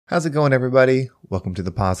How's it going, everybody? Welcome to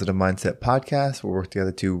the Positive Mindset Podcast, where we work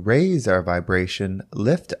together to raise our vibration,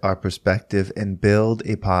 lift our perspective, and build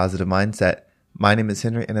a positive mindset. My name is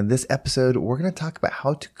Henry, and in this episode, we're going to talk about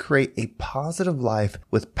how to create a positive life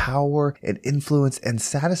with power and influence and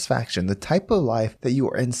satisfaction, the type of life that you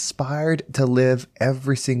are inspired to live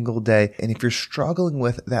every single day. And if you're struggling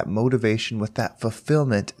with that motivation, with that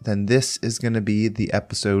fulfillment, then this is going to be the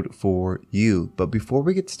episode for you. But before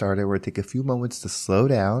we get started, we're going to take a few moments to slow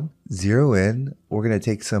down, zero in. We're going to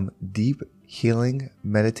take some deep healing,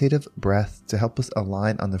 meditative breath to help us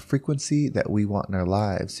align on the frequency that we want in our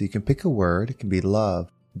lives. So you can pick a word. It can be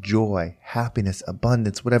love, joy, happiness,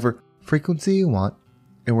 abundance, whatever frequency you want.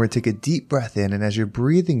 And we're going to take a deep breath in. And as you're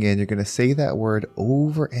breathing in, you're going to say that word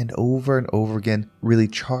over and over and over again. Really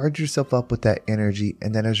charge yourself up with that energy.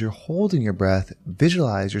 And then as you're holding your breath,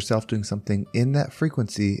 visualize yourself doing something in that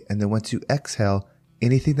frequency. And then once you exhale,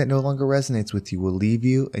 anything that no longer resonates with you will leave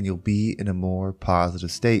you and you'll be in a more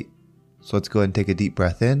positive state. So let's go ahead and take a deep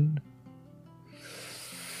breath in.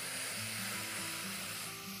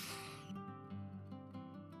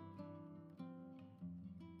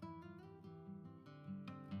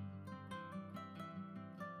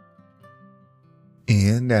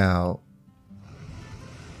 And out.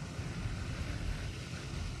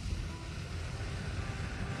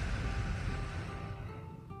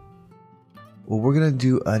 Well, we're going to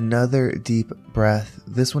do another deep breath.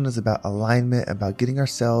 This one is about alignment, about getting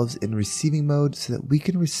ourselves in receiving mode so that we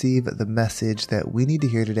can receive the message that we need to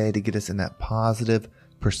hear today to get us in that positive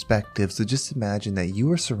perspective. So just imagine that you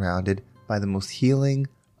are surrounded by the most healing,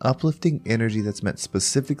 uplifting energy that's meant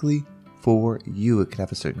specifically for you. It could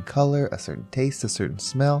have a certain color, a certain taste, a certain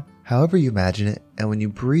smell, however you imagine it. And when you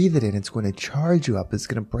breathe it in, it's going to charge you up. It's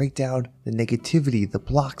going to break down the negativity, the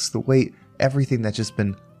blocks, the weight, everything that's just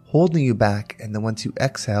been holding you back. And then once you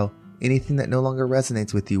exhale, anything that no longer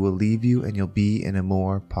resonates with you will leave you and you'll be in a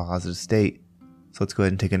more positive state. So let's go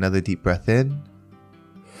ahead and take another deep breath in.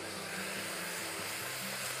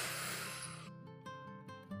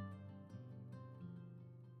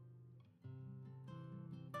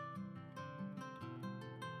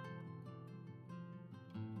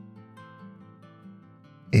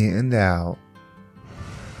 And out.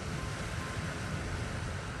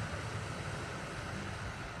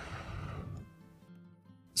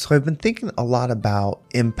 So I've been thinking a lot about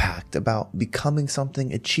impact, about becoming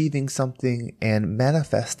something, achieving something, and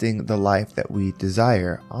manifesting the life that we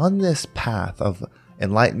desire on this path of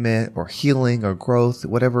enlightenment or healing or growth,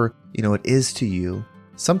 whatever, it is to you.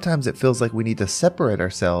 Sometimes it feels like we need to separate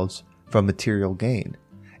ourselves from material gain.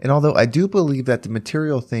 And although I do believe that the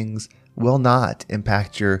material things will not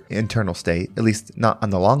impact your internal state, at least not on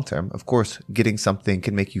the long term. Of course, getting something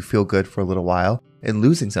can make you feel good for a little while, and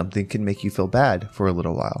losing something can make you feel bad for a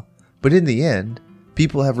little while. But in the end,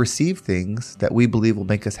 people have received things that we believe will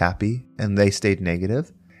make us happy, and they stayed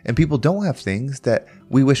negative. And people don't have things that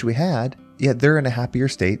we wish we had, yet they're in a happier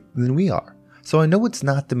state than we are. So I know it's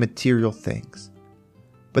not the material things.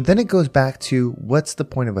 But then it goes back to what's the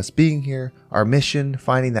point of us being here, our mission,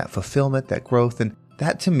 finding that fulfillment, that growth, and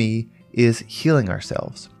that to me is healing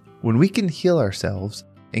ourselves. When we can heal ourselves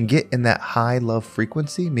and get in that high love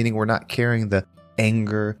frequency, meaning we're not carrying the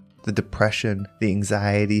anger, the depression, the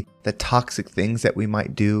anxiety, the toxic things that we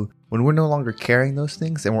might do, when we're no longer carrying those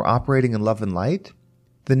things and we're operating in love and light,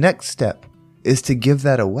 the next step is to give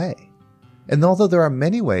that away. And although there are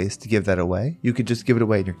many ways to give that away, you could just give it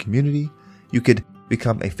away in your community. You could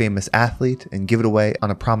become a famous athlete and give it away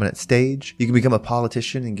on a prominent stage. You can become a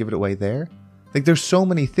politician and give it away there. Like there's so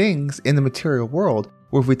many things in the material world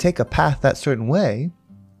where if we take a path that certain way,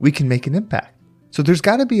 we can make an impact. So there's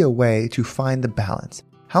got to be a way to find the balance.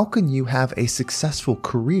 How can you have a successful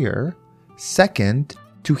career second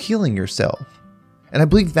to healing yourself? And I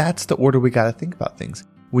believe that's the order we got to think about things.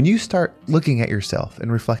 When you start looking at yourself and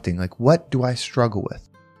reflecting, like, what do I struggle with?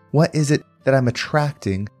 What is it that I'm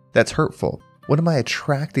attracting that's hurtful? What am I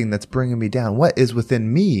attracting that's bringing me down? What is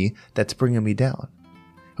within me that's bringing me down?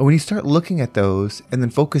 And when you start looking at those and then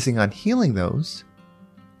focusing on healing those,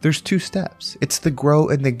 there's two steps. It's the grow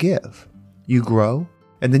and the give. You grow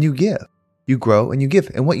and then you give. You grow and you give.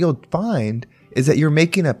 And what you'll find is that you're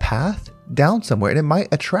making a path down somewhere, and it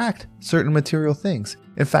might attract certain material things.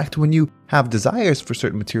 In fact, when you have desires for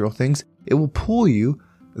certain material things, it will pull you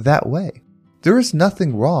that way. There is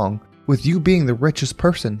nothing wrong with you being the richest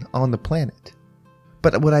person on the planet.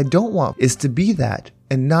 But what I don't want is to be that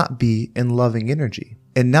and not be in loving energy.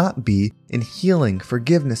 And not be in healing,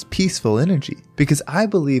 forgiveness, peaceful energy. Because I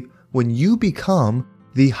believe when you become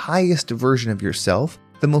the highest version of yourself,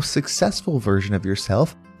 the most successful version of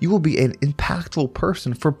yourself, you will be an impactful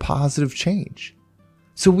person for positive change.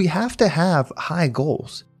 So we have to have high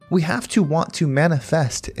goals. We have to want to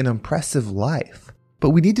manifest an impressive life. But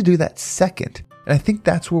we need to do that second. And I think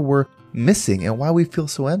that's where we're missing and why we feel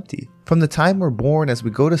so empty. From the time we're born, as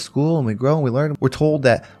we go to school and we grow and we learn, we're told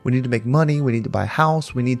that we need to make money, we need to buy a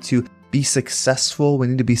house, we need to be successful, we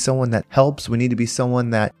need to be someone that helps, we need to be someone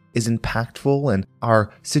that is impactful and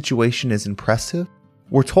our situation is impressive.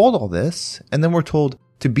 We're told all this, and then we're told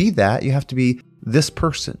to be that, you have to be this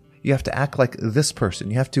person. You have to act like this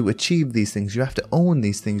person. You have to achieve these things. You have to own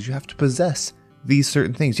these things. You have to possess these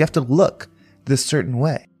certain things. You have to look this certain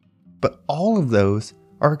way. But all of those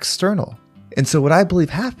are external. And so what I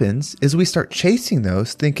believe happens is we start chasing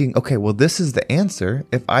those thinking, okay, well, this is the answer.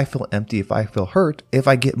 If I feel empty, if I feel hurt, if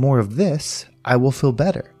I get more of this, I will feel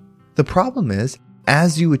better. The problem is,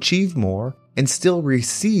 as you achieve more and still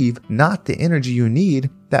receive not the energy you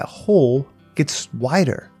need, that hole gets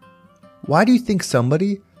wider. Why do you think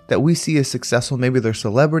somebody that we see as successful, maybe they're a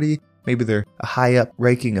celebrity, maybe they're a high up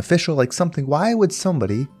ranking official, like something, why would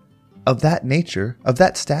somebody of that nature, of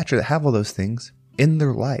that stature that have all those things in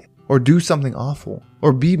their life or do something awful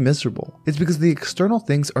or be miserable? It's because the external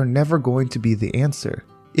things are never going to be the answer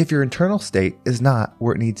if your internal state is not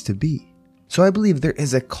where it needs to be. So I believe there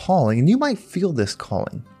is a calling, and you might feel this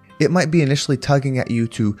calling. It might be initially tugging at you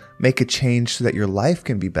to make a change so that your life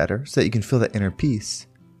can be better, so that you can feel that inner peace.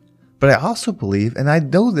 But I also believe, and I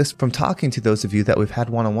know this from talking to those of you that we've had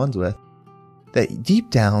one-on-ones with, that deep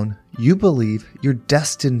down, you believe you're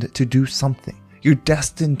destined to do something. You're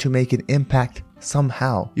destined to make an impact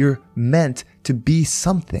somehow. You're meant to be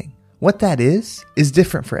something. What that is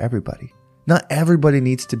different for everybody. Not everybody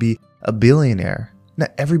needs to be a billionaire.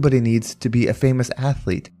 Not everybody needs to be a famous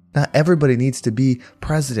athlete. Not everybody needs to be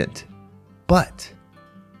president. But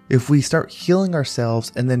if we start healing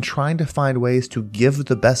ourselves and then trying to find ways to give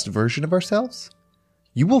the best version of ourselves,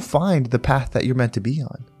 you will find the path that you're meant to be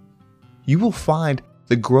on. You will find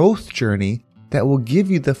the growth journey that will give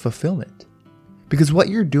you the fulfillment. Because what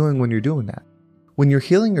you're doing when you're doing that, when you're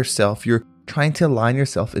healing yourself, you're trying to align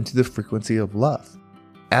yourself into the frequency of love.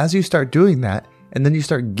 As you start doing that, and then you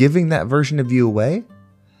start giving that version of you away,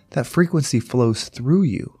 that frequency flows through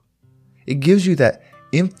you. It gives you that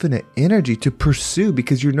infinite energy to pursue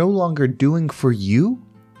because you're no longer doing for you,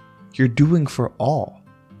 you're doing for all.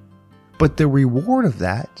 But the reward of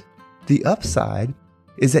that, the upside,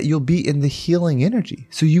 is that you'll be in the healing energy.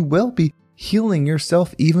 So you will be healing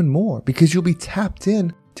yourself even more because you'll be tapped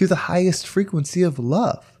in to the highest frequency of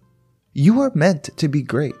love. You are meant to be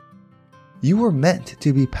great. You are meant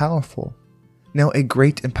to be powerful. Now, a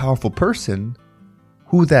great and powerful person,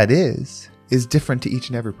 who that is different to each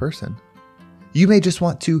and every person. You may just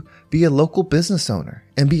want to be a local business owner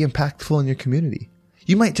and be impactful in your community.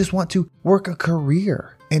 You might just want to work a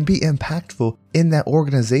career and be impactful in that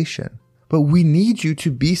organization. But we need you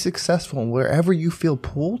to be successful wherever you feel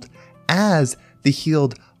pulled as the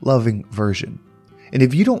healed, loving version. And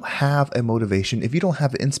if you don't have a motivation, if you don't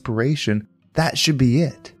have inspiration, that should be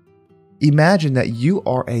it. Imagine that you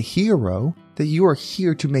are a hero, that you are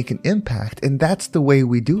here to make an impact, and that's the way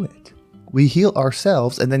we do it. We heal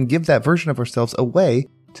ourselves and then give that version of ourselves away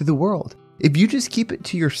to the world. If you just keep it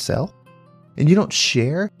to yourself and you don't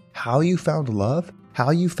share how you found love,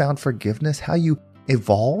 how you found forgiveness, how you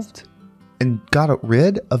evolved and got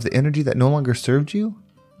rid of the energy that no longer served you,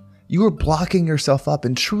 you are blocking yourself up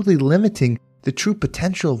and truly limiting the true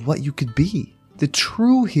potential of what you could be, the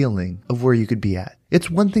true healing of where you could be at. It's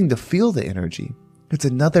one thing to feel the energy. It's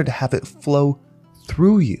another to have it flow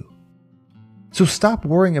through you. So stop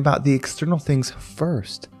worrying about the external things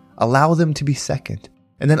first. Allow them to be second,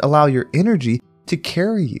 and then allow your energy to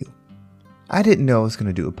carry you. I didn't know I was going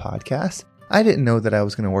to do a podcast. I didn't know that I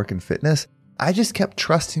was going to work in fitness. I just kept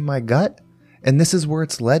trusting my gut, and this is where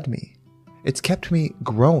it's led me. It's kept me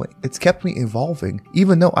growing. It's kept me evolving,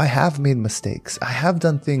 even though I have made mistakes. I have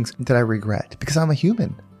done things that I regret because I'm a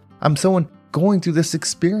human. I'm someone going through this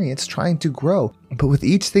experience trying to grow. But with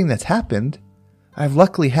each thing that's happened, I've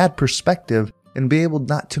luckily had perspective and be able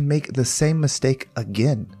not to make the same mistake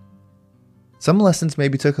again. Some lessons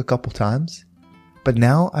maybe took a couple times, but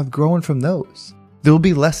now I've grown from those. There will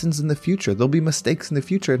be lessons in the future. There'll be mistakes in the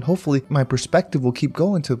future, and hopefully my perspective will keep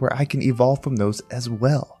going to where I can evolve from those as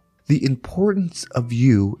well. The importance of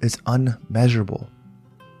you is unmeasurable.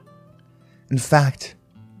 In fact,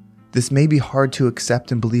 this may be hard to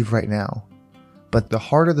accept and believe right now, but the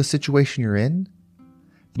harder the situation you're in,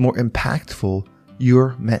 the more impactful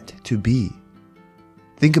you're meant to be.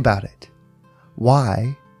 Think about it.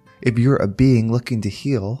 Why, if you're a being looking to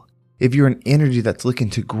heal, if you're an energy that's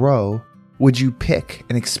looking to grow, would you pick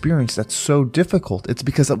an experience that's so difficult? It's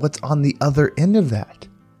because of what's on the other end of that.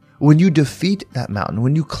 When you defeat that mountain,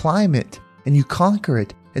 when you climb it and you conquer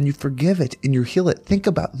it and you forgive it and you heal it, think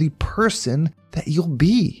about the person that you'll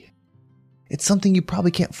be. It's something you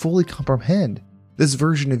probably can't fully comprehend. This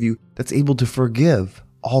version of you that's able to forgive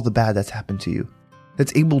all the bad that's happened to you,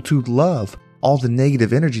 that's able to love all the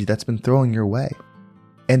negative energy that's been thrown your way,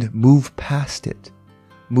 and move past it.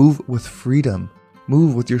 Move with freedom.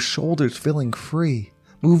 Move with your shoulders feeling free.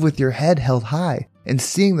 Move with your head held high and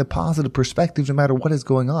seeing the positive perspective no matter what is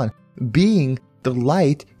going on. Being the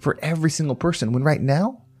light for every single person, when right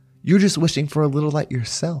now, you're just wishing for a little light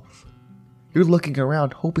yourself. You're looking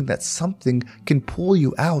around hoping that something can pull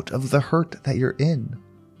you out of the hurt that you're in.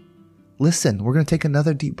 Listen, we're going to take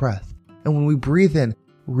another deep breath. And when we breathe in,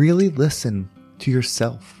 really listen to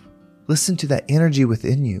yourself. Listen to that energy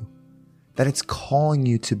within you, that it's calling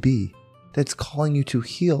you to be, that it's calling you to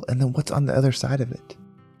heal, and then what's on the other side of it.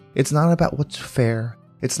 It's not about what's fair.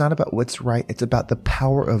 It's not about what's right. It's about the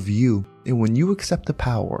power of you. And when you accept the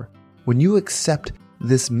power, when you accept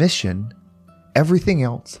this mission, everything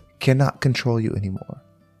else cannot control you anymore.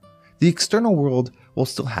 The external world will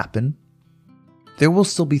still happen. There will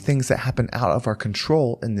still be things that happen out of our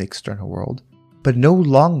control in the external world, but no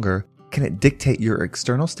longer can it dictate your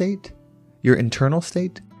external state, your internal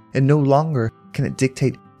state, and no longer can it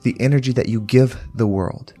dictate the energy that you give the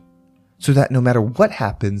world. So that no matter what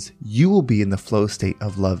happens, you will be in the flow state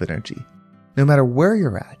of love energy. No matter where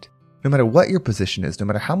you're at, no matter what your position is, no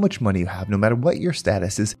matter how much money you have, no matter what your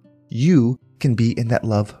status is, you can be in that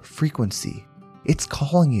love frequency. It's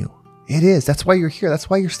calling you. It is. That's why you're here. That's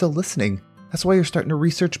why you're still listening. That's why you're starting to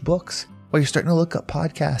research books, why you're starting to look up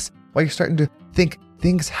podcasts, why you're starting to think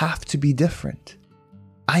things have to be different.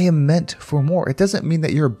 I am meant for more. It doesn't mean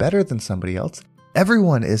that you're better than somebody else.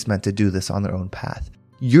 Everyone is meant to do this on their own path.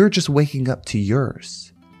 You're just waking up to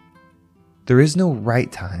yours. There is no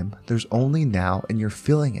right time. There's only now, and you're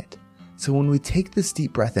feeling it. So when we take this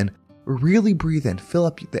deep breath in, really breathe in, fill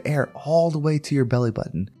up the air all the way to your belly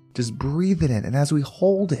button. Just breathe it in. And as we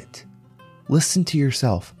hold it, listen to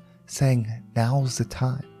yourself saying, now's the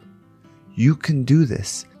time. You can do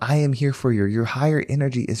this. I am here for you. Your higher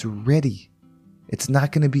energy is ready. It's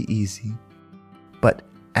not going to be easy. But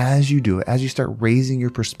as you do it, as you start raising your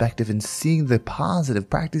perspective and seeing the positive,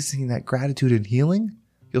 practicing that gratitude and healing,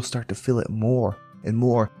 you'll start to feel it more and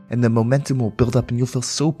more. And the momentum will build up and you'll feel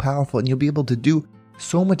so powerful and you'll be able to do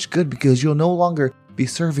so much good because you'll no longer be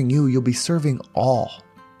serving you. You'll be serving all.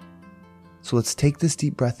 So let's take this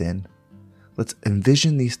deep breath in. Let's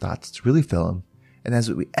envision these thoughts. Let's really feel them. And as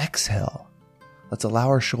we exhale, let's allow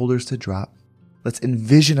our shoulders to drop. Let's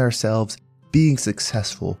envision ourselves being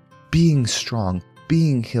successful, being strong,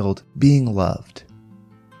 being healed, being loved.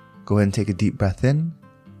 Go ahead and take a deep breath in.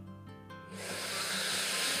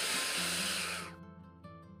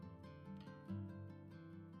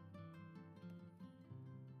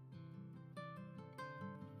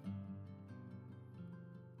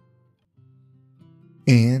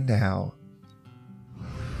 And out.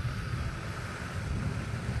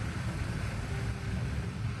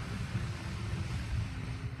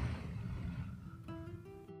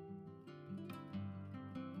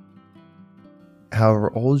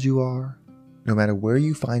 However old you are, no matter where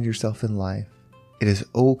you find yourself in life, it is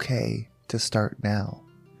okay to start now.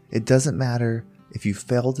 It doesn't matter if you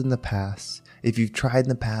failed in the past, if you've tried in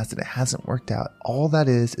the past and it hasn't worked out. All that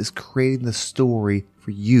is creating the story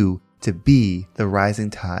for you to be the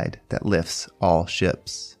rising tide that lifts all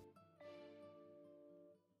ships.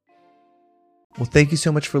 Well, thank you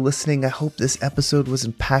so much for listening. I hope this episode was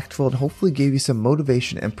impactful and hopefully gave you some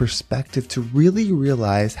motivation and perspective to really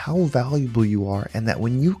realize how valuable you are and that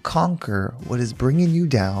when you conquer what is bringing you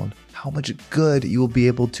down, how much good you will be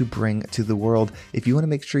able to bring to the world. If you want to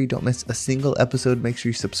make sure you don't miss a single episode, make sure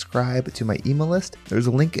you subscribe to my email list. There's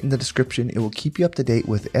a link in the description. It will keep you up to date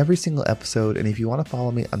with every single episode. And if you want to follow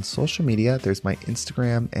me on social media, there's my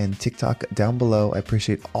Instagram and TikTok down below. I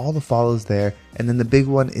appreciate all the follows there. And then the big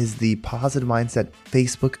one is the Positive Mindset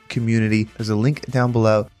Facebook community. There's a link down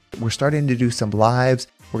below. We're starting to do some lives.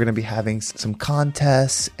 We're going to be having some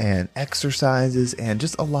contests and exercises and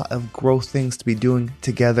just a lot of growth things to be doing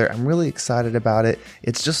together. I'm really excited about it.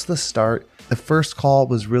 It's just the start. The first call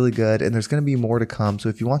was really good and there's going to be more to come. So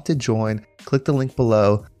if you want to join, click the link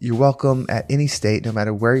below. You're welcome at any state, no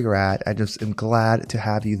matter where you're at. I just am glad to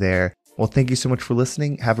have you there. Well, thank you so much for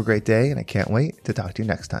listening. Have a great day and I can't wait to talk to you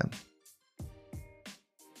next time.